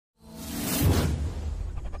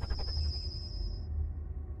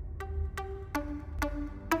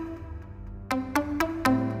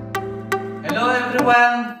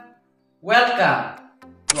everyone, welcome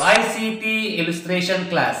to ICT Illustration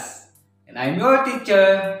class, and I'm your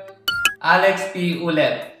teacher, Alex P.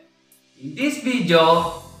 Ulet. In this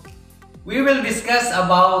video, we will discuss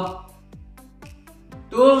about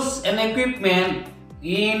tools and equipment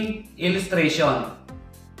in illustration.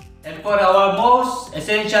 And for our most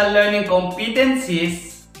essential learning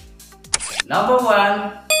competencies, number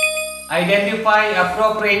 1, identify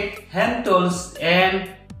appropriate hand tools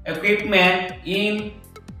and equipment in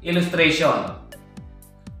illustration.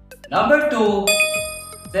 Number 2,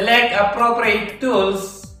 select appropriate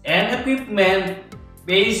tools and equipment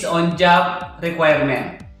based on job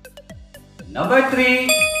requirement. Number 3,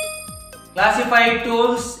 classify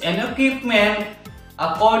tools and equipment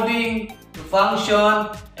according to function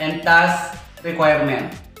and task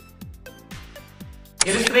requirement.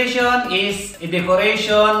 Illustration is a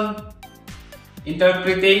decoration,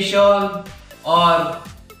 interpretation, or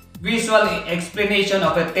visual explanation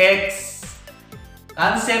of a text,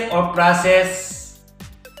 concept, or process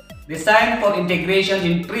designed for integration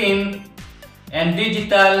in print and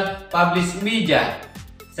digital published media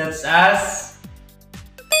such as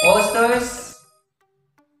posters,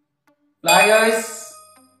 flyers,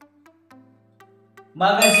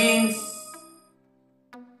 magazines,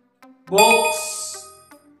 books,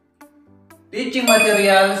 teaching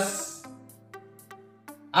materials,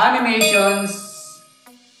 animations,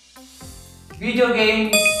 video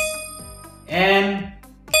games, and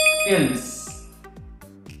films.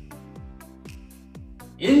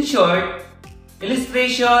 In short,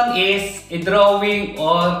 illustration is a drawing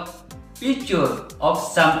or picture of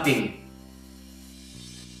something.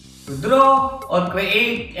 To draw or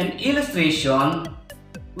create an illustration,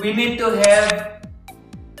 we need to have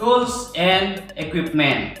tools and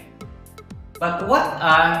equipment. But what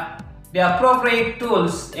are the appropriate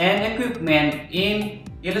tools and equipment in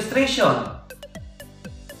illustration?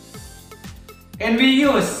 Can we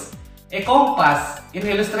use a compass in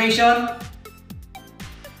illustration?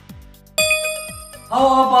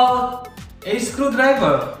 How about a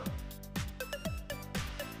screwdriver?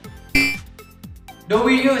 Do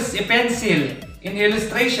we use a pencil in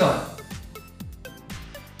illustration?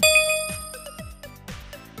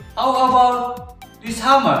 How about this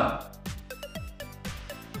hammer?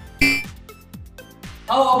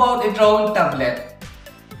 How about a drawing tablet?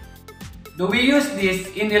 Do we use this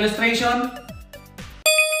in illustration?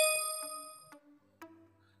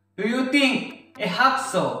 Do you think a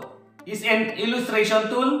hacksaw is an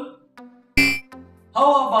illustration tool?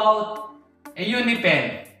 How about a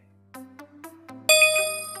Unipen?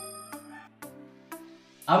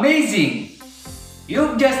 Amazing!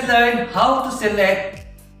 You've just learned how to select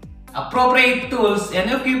appropriate tools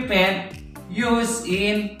and equipment used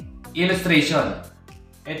in illustration.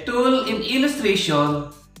 A tool in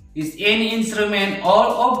illustration is any instrument or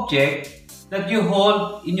object that you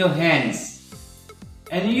hold in your hands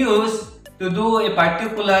and use to do a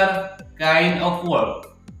particular kind of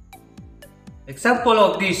work. Example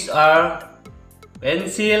of these are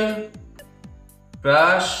pencil,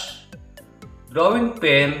 brush, drawing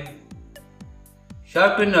pen,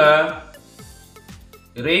 sharpener,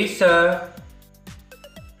 eraser,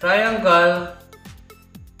 triangle,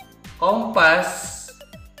 compass,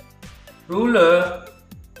 ruler,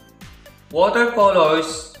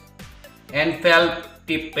 watercolors, and felt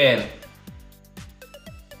tip pen.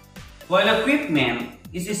 While equipment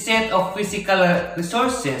is a set of physical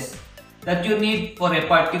resources that you need for a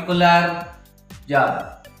particular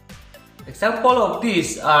job. Example of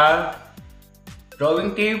these are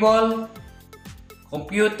drawing table,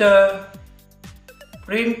 computer,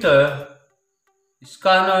 printer,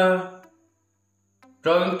 scanner,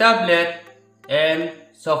 drawing tablet, and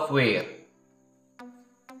software.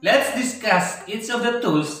 Let's discuss each of the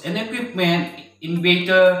tools and equipment in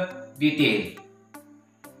greater detail.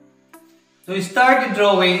 To start the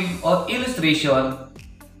drawing or illustration,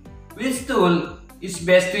 which tool is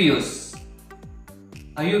best to use?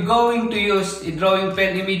 Are you going to use a drawing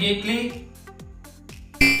pen immediately?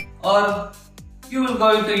 Or you will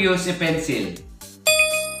going to use a pencil?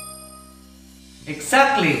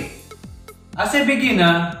 Exactly! As a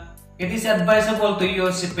beginner, it is advisable to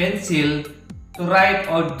use a pencil to write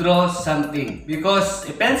or draw something because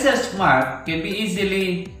a pencil's mark can be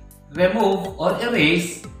easily removed or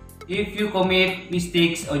erased if you commit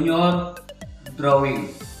mistakes on your drawing.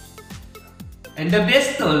 And the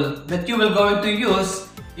best tool that you will going to use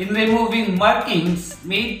in removing markings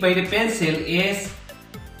made by the pencil is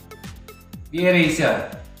the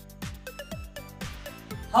eraser.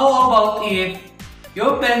 How about if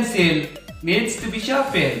your pencil needs to be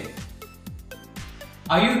sharpened?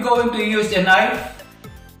 Are you going to use a knife?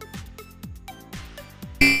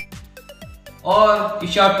 or a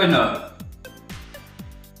sharpener?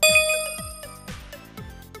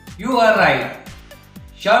 You are right.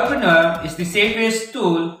 Sharpener is the safest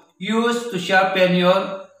tool used to sharpen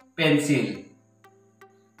your pencil.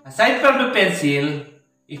 Aside from the pencil,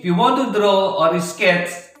 if you want to draw or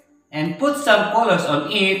sketch and put some colors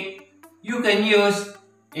on it, you can use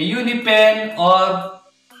a uni pen or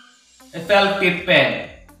a felt tip pen.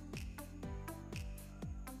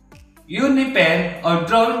 Uni pen or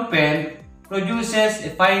drawing pen produces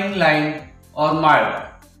a fine line or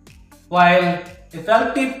mark, while a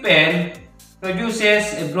felt tip pen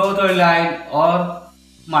produces a broader line or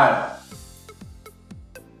mark.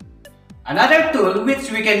 Another tool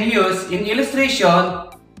which we can use in illustration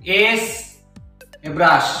is a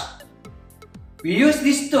brush. We use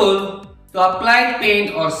this tool to apply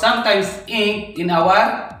paint or sometimes ink in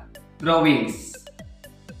our drawings.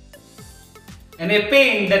 And a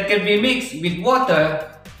paint that can be mixed with water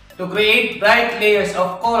to create bright layers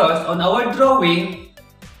of colors on our drawing,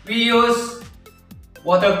 we use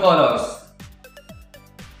watercolors.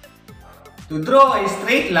 To draw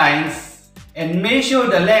straight lines and measure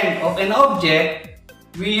the length of an object,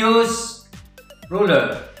 we use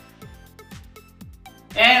ruler.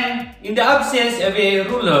 And in the absence of a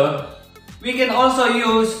ruler, we can also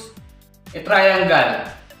use a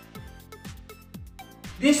triangle.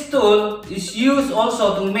 This tool is used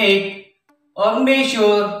also to make or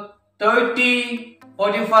measure 30,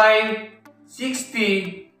 45,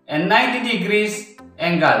 60, and 90 degrees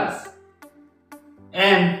angles.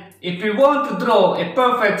 And if we want to draw a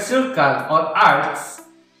perfect circle or arcs,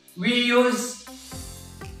 we use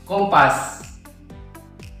compass.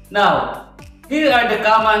 Now, here are the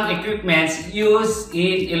common equipments used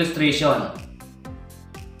in illustration.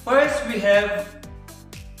 First, we have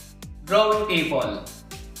drawing table.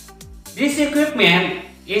 This equipment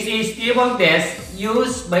is a stable desk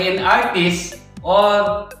used by an artist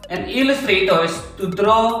or an illustrator to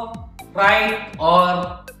draw, write,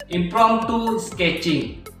 or impromptu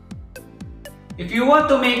sketching. If you want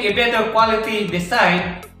to make a better quality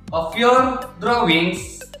design of your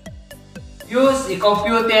drawings, use a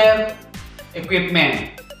computer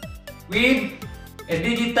equipment with a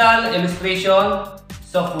digital illustration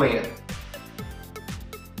software.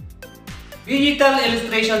 Digital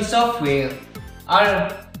illustration software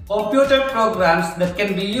are computer programs that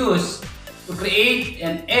can be used to create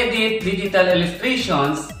and edit digital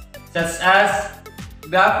illustrations such as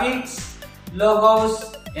graphics,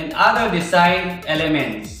 logos, and other design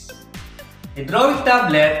elements. A drawing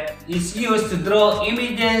tablet is used to draw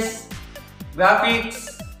images,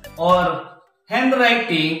 graphics, or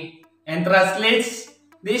handwriting and translates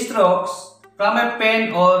the strokes from a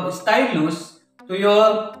pen or stylus to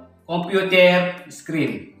your computer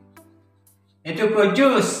screen. And to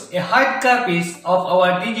produce a hard copies of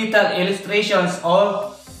our digital illustrations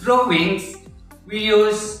or drawings, we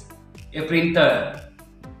use a printer.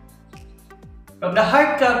 From the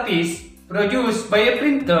hard copies produced by a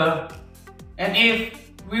printer, and if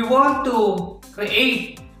we want to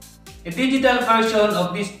create a digital version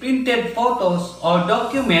of these printed photos or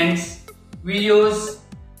documents, we use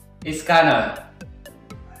a scanner.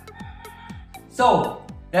 So,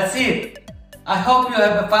 that's it. I hope you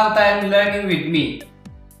have a fun time learning with me.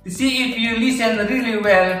 To see if you listen really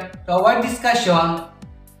well to our discussion,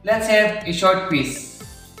 let's have a short quiz.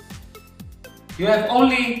 You have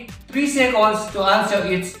only 3 seconds to answer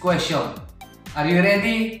each question. Are you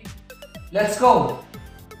ready? Let's go!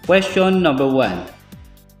 Question number 1.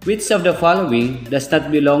 Which of the following does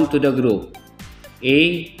not belong to the group?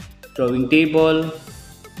 A. Drawing table.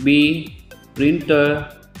 B. Printer.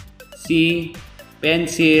 C.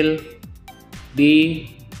 Pencil.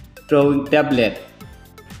 D. Drawing tablet.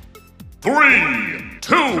 3,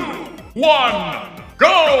 2, 1,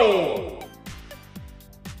 go!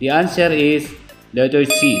 The answer is letter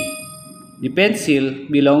C. The pencil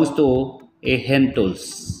belongs to a hand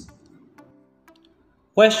tools.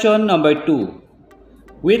 Question number 2.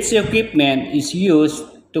 Which equipment is used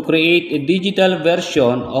to create a digital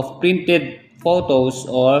version of printed photos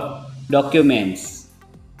or documents?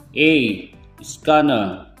 A.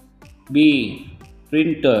 Scanner. B.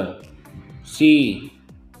 Printer. C.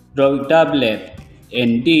 Drawing tablet.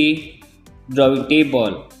 And D. Drawing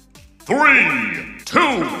table. 3, 2,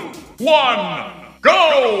 1,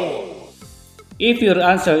 go! If your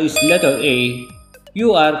answer is letter A,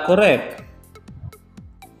 you are correct.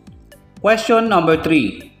 Question number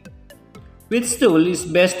 3. Which tool is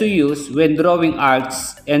best to use when drawing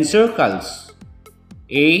arcs and circles?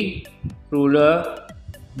 A. Ruler.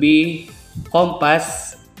 B.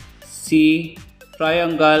 Compass. C.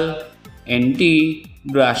 Triangle. And D.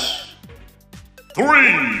 Brush.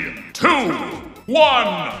 3, 2,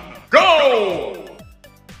 1, go!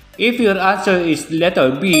 If your answer is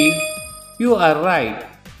letter B, you are right.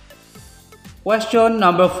 Question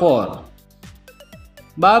number 4.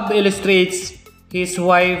 Bob illustrates his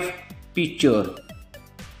wife's picture.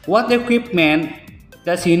 What equipment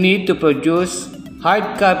does he need to produce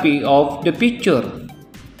hard copy of the picture?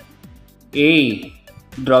 A.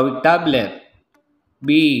 Drawing tablet.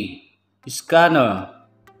 B. Scanner.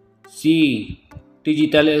 C.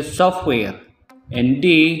 Digital software. And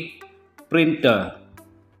D. Printer.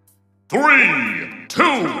 3, 2,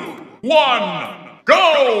 1,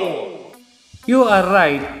 go! You are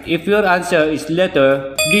right if your answer is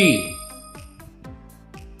letter D.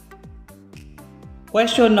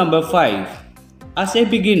 Question number 5. As a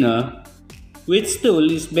beginner, which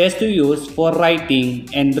tool is best to use for writing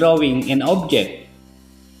and drawing an object?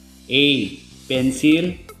 A.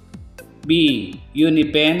 Pencil. B.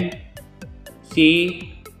 Unipen.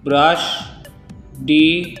 C. Brush.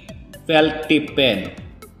 D. Felt tip pen.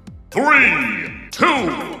 3, 2,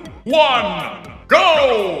 1,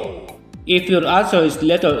 go! If your answer is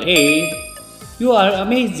letter A, you are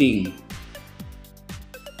amazing.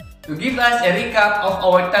 To give us a recap of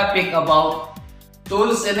our topic about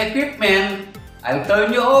tools and equipment, I'll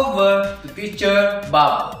turn you over to Teacher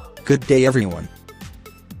Bob. Good day everyone.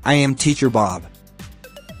 I am Teacher Bob.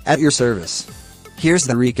 At your service. Here's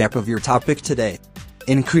the recap of your topic today.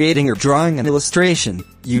 In creating your drawing and illustration,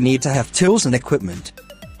 you need to have tools and equipment.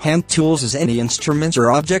 Hand tools is any instrument or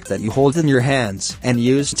object that you hold in your hands and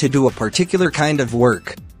use to do a particular kind of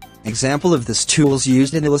work. Example of these tools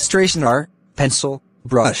used in illustration are pencil,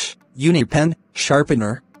 brush, unipen,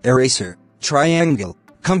 sharpener, eraser, triangle,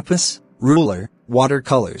 compass, ruler,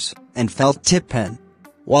 watercolors, and felt tip pen.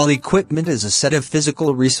 While equipment is a set of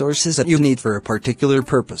physical resources that you need for a particular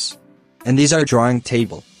purpose. And these are drawing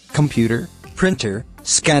table, computer, printer,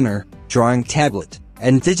 scanner, drawing tablet,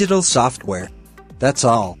 and digital software. That's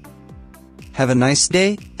all. Have a nice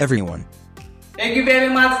day, everyone. Thank you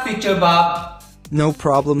very much, Teacher Bob. No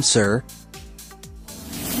problem, sir.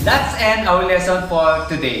 That's end our lesson for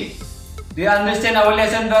today. Do you understand our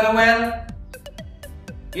lesson very well?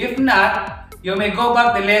 If not, you may go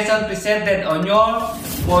back the lesson presented on your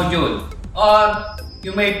module, or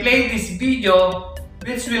you may play this video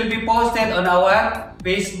which will be posted on our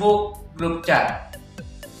Facebook group chat.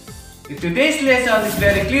 If today's lesson is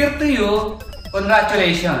very clear to you,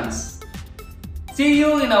 congratulations! See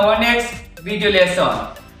you in our next video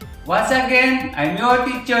lesson. Once again, I'm your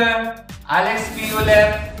teacher, Alex P.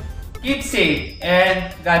 Keep safe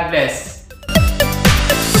and God bless.